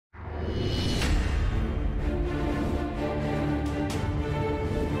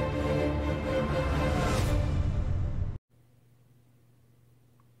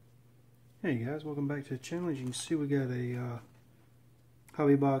Hey guys, welcome back to the channel. As you can see, we got a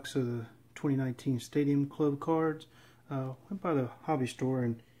hobby box of the 2019 Stadium Club cards. Went by the hobby store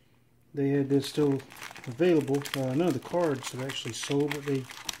and they had this still available. None of the cards have actually sold, but they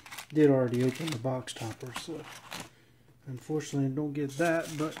did already open the box topper. So unfortunately, I don't get that,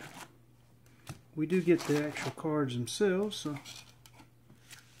 but we do get the actual cards themselves. So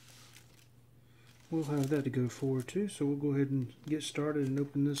we'll have that to go forward to. So we'll go ahead and get started and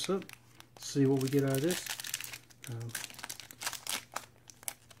open this up. See what we get out of this. So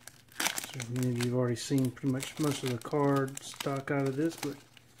many of you have already seen pretty much most of the card stock out of this, but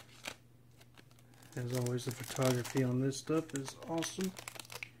as always, the photography on this stuff is awesome.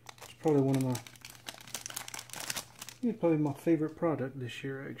 It's probably one of my favorite product this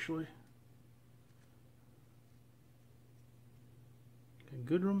year, actually. Okay,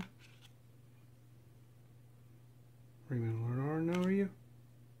 Goodrum. Raymond Laurenario.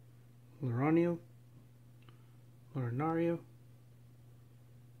 Laurenario.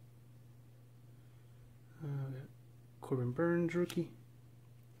 Corbin Burns rookie.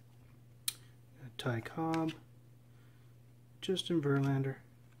 Ty Cobb. Justin Verlander.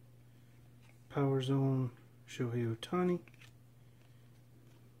 Power Zone Shohei Ohtani.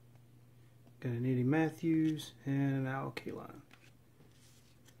 Got an Eddie Matthews and an Al Kaline.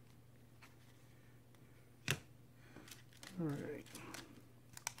 Alright.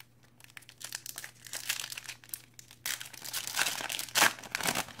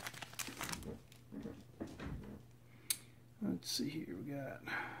 Let's see here, we got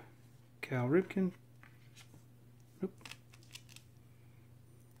Cal Ripken. Nope.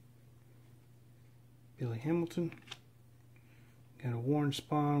 Billy Hamilton. Got a Warren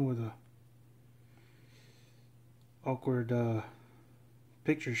Spahn with a awkward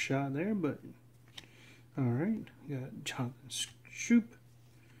picture shot there, but alright. Got Jonathan Schoop.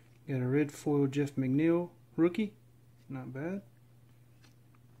 Got a red foil Jeff McNeil rookie. Not bad.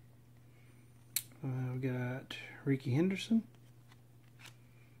 We got Ricky Henderson.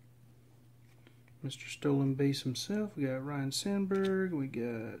 Mr. Stolen Base himself. We got Ryan Sandberg. We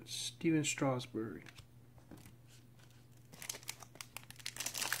got Steven Strasburg.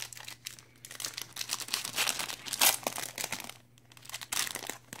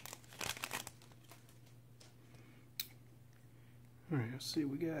 Alright, let's see.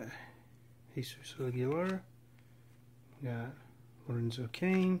 We got Jesus Aguilar. We got Lorenzo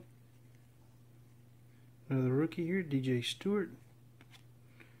Cain. Another rookie here, DJ Stewart.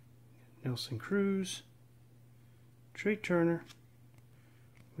 Nelson Cruz. Trey Turner.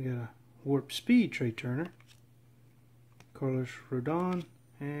 We got a Warp Speed Trey Turner. Carlos Rodon.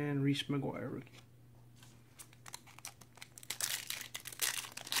 And Reese McGuire rookie.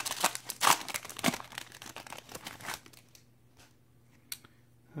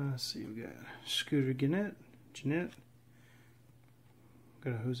 Let's see, we got Scooter Gennett.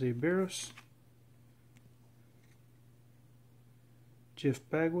 Got a Jose Barros. Jeff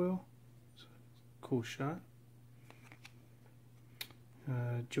Bagwell, cool shot.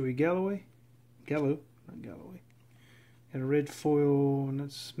 Joey Gallo, not Galloway. Got a red foil, and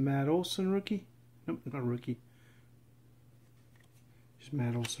that's Matt Olson rookie. Nope, not rookie. Just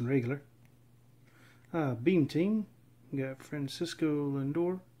Matt Olson regular. Beam Team, we got Francisco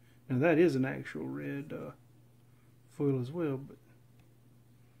Lindor. Now that is an actual red foil as well, but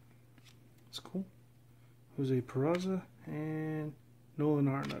it's cool. Jose Peraza and Nolan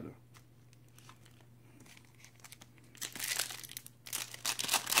Arenado.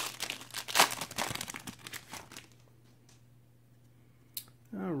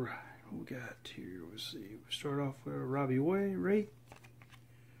 Alright, what we got here? Let's see. We start off with Robbie Ray.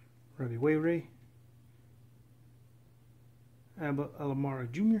 Abba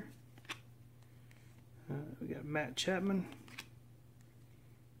Alomar Jr. We got Matt Chapman.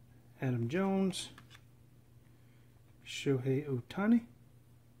 Adam Jones. Shohei Ohtani.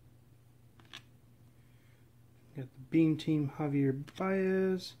 Got the Beam Team Javier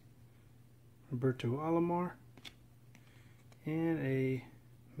Baez, Roberto Alomar, and a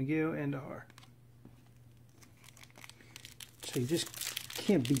Miguel Andujar. So you just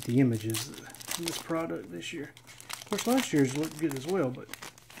can't beat the images in this product this year. Of course, last year's looked good as well, but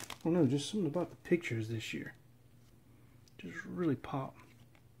I don't know, just something about the pictures this year just really pop.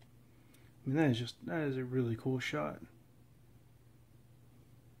 I mean, that is a really cool shot.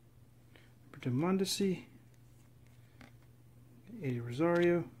 Mondesi, Eddie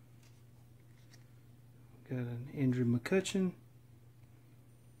Rosario, got an Andrew McCutchen,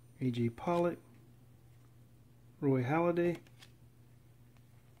 A.J. Pollock, Roy Halladay,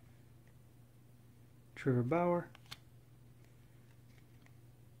 Trevor Bauer,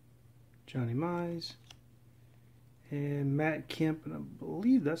 Johnny Mize, and Matt Kemp, and I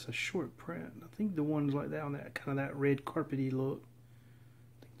believe that's a short print. I think the ones like that on that kind of that red carpety look,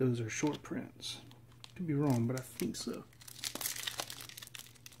 I think those are short prints. Could be wrong, but I think so.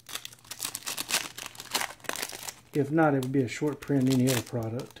 If not, it would be a short print in any other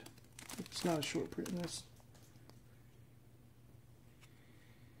product. It's not a short print in this.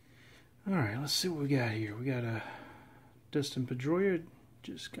 Alright, let's see what we got here. We got a Dustin Pedroia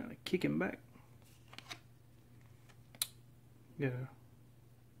just kind of kicking back. Got a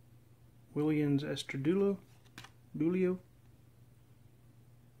Williams Astrodulio,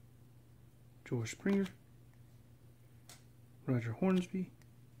 George Springer, Roger Hornsby,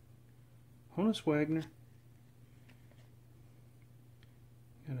 Honus Wagner,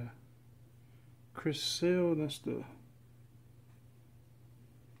 got a Chris Sale, that's the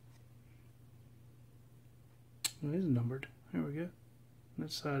it is numbered. There we go.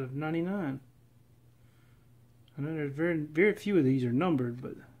 That side of 99. I know there's very few of these are numbered,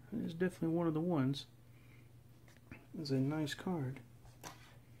 but it's definitely one of the ones. It's a nice card.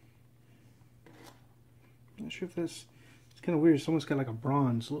 Not sure if that's. It's kind of weird. It's almost got like a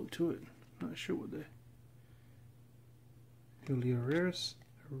bronze look to it. Not sure what they. Julio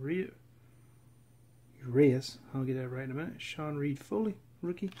Urias. I'll get that right in a minute. Sean Reed Foley,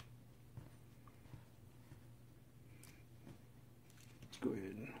 rookie. Go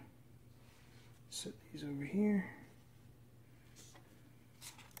ahead and set these over here.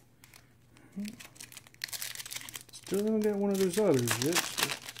 Still haven't got one of those others yet.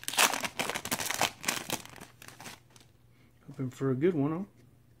 So hoping for a good one, huh?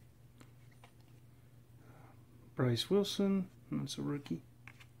 Bryce Wilson, that's a rookie.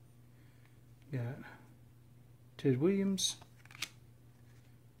 Got Ted Williams,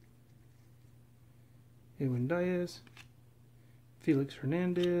 Edwin Diaz, Felix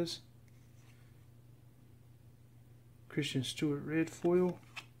Hernandez, Christian Stewart red foil.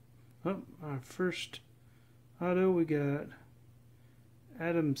 Oh, our first auto, we got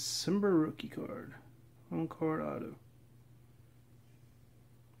Adam Simber rookie card. On card auto.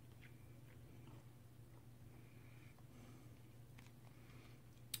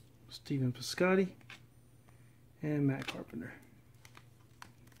 Stephen Piscotty and Matt Carpenter.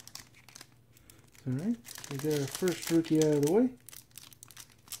 Alright, we got our first rookie out of the way.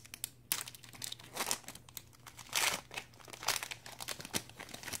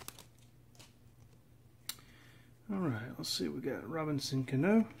 Alright, let's see. We got Robinson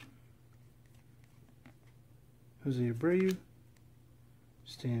Cano, Jose Abreu,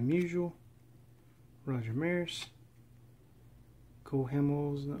 Stan Musial, Roger Maris, Cole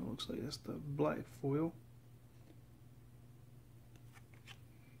Hamels, and that looks like that's the black foil.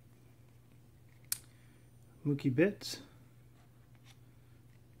 Mookie Betts,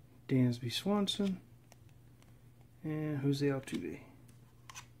 Dansby Swanson, and Jose Altuve.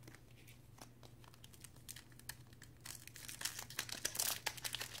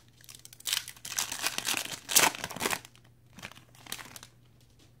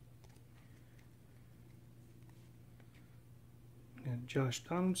 Got Josh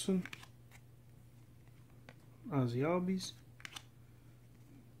Donaldson, Ozzie Albies,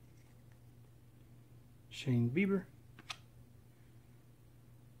 Shane Bieber,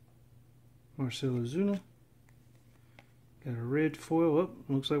 Marcell Ozuna. Got a red foil. Oh,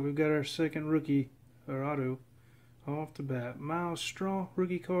 looks like we've got our second rookie or auto off the bat. Miles Straw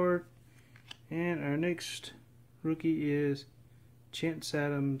rookie card, and our next rookie is Chance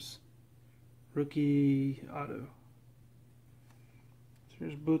Adams rookie auto. So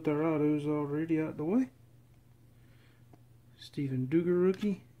there's both our autos already out the way. Stephen Duger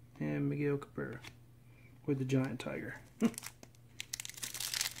rookie and Miguel Cabrera with the giant tiger.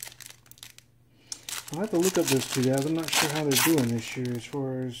 I'll have to look up those two guys. I'm not sure how they're doing this year as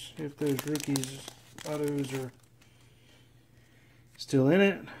far as if those rookies autos are still in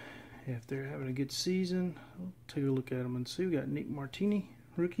it, if they're having a good season. I'll take a look at them and see. We got Nick Martini,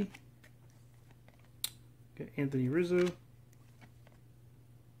 rookie. Got Anthony Rizzo,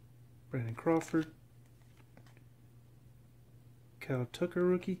 Brandon Crawford, Kyle Tucker,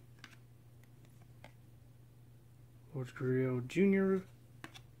 rookie. George Gurriel Jr.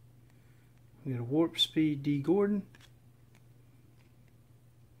 We got a Warp Speed D. Gordon,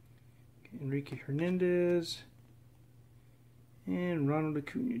 Enrique Hernandez, and Ronald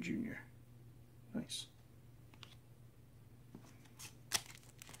Acuna Jr. Nice.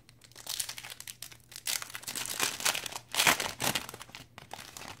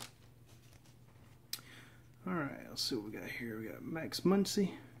 Alright, let's see what we got here. We got Max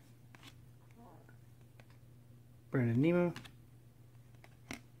Muncy, Brandon Nimmo,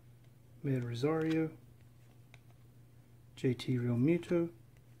 Med Rosario, JT Realmuto,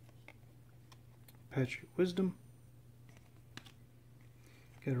 Patrick Wisdom.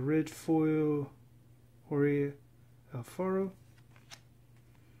 Got a red foil Jorge Alfaro,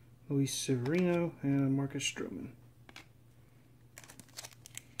 Luis Severino, and Marcus Stroman.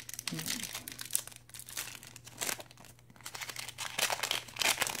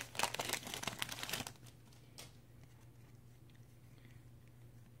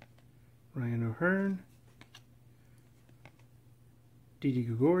 Ryan O'Hearn, Didi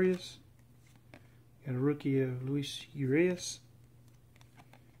Gregorius, got a rookie of Luis Urias,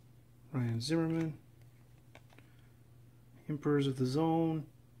 Ryan Zimmerman, Emperors of the Zone,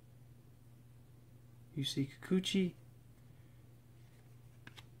 UC Kikuchi,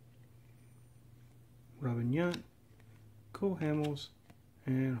 Robin Yount, Cole Hamels,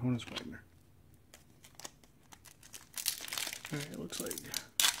 and Honus Wagner. Alright, it looks like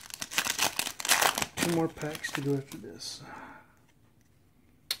 2 more packs to go after this.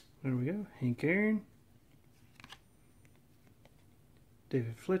 There we go. Hank Aaron,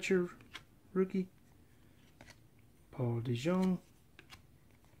 David Fletcher, rookie, Paul DeJong,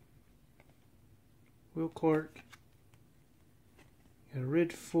 Will Clark, got a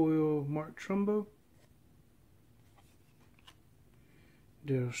red foil Mark Trumbo,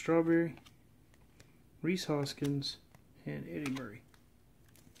 Darryl Strawberry, Rhys Hoskins, and Eddie Murray.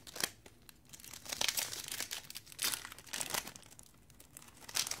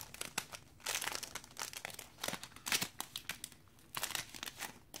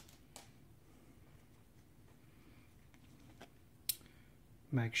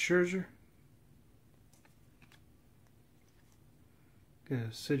 Max Scherzer, got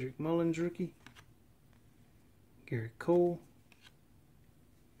a Cedric Mullins rookie, Garrett Cole,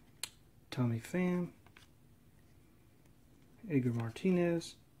 Tommy Pham, Edgar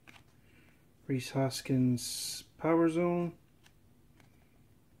Martinez, Rhys Hoskins Power Zone,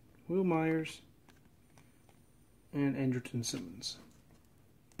 Will Myers, and Andrelton Simmons.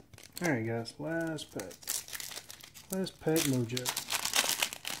 Alright guys, last pack. Last pack mojo.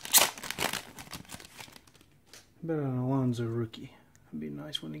 How about an Alonso rookie? That'd be a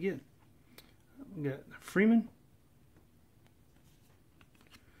nice one to get. We got Freeman.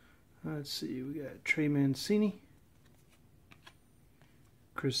 Let's see, we got Trey Mancini,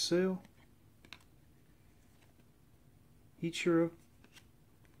 Chris Sale, Ichiro,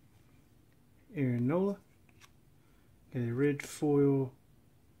 Aaron Nola, got a red foil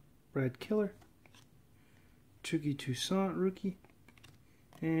Brad Keller, Touki Toussaint rookie,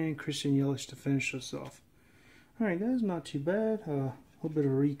 and Christian Yelich to finish us off. Alright guys, not too bad. A little bit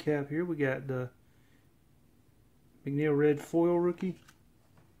of a recap here. We got the McNeil red foil rookie.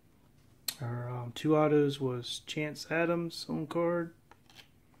 Our 2 autos was Chance Adams on card,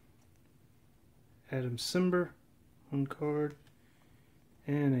 Adam Simber on card,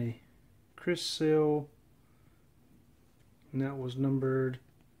 and a Chris Sale, and that was numbered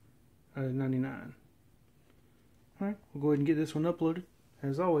 99. Alright, we'll go ahead and get this one uploaded.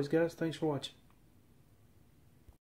 As always guys, thanks for watching.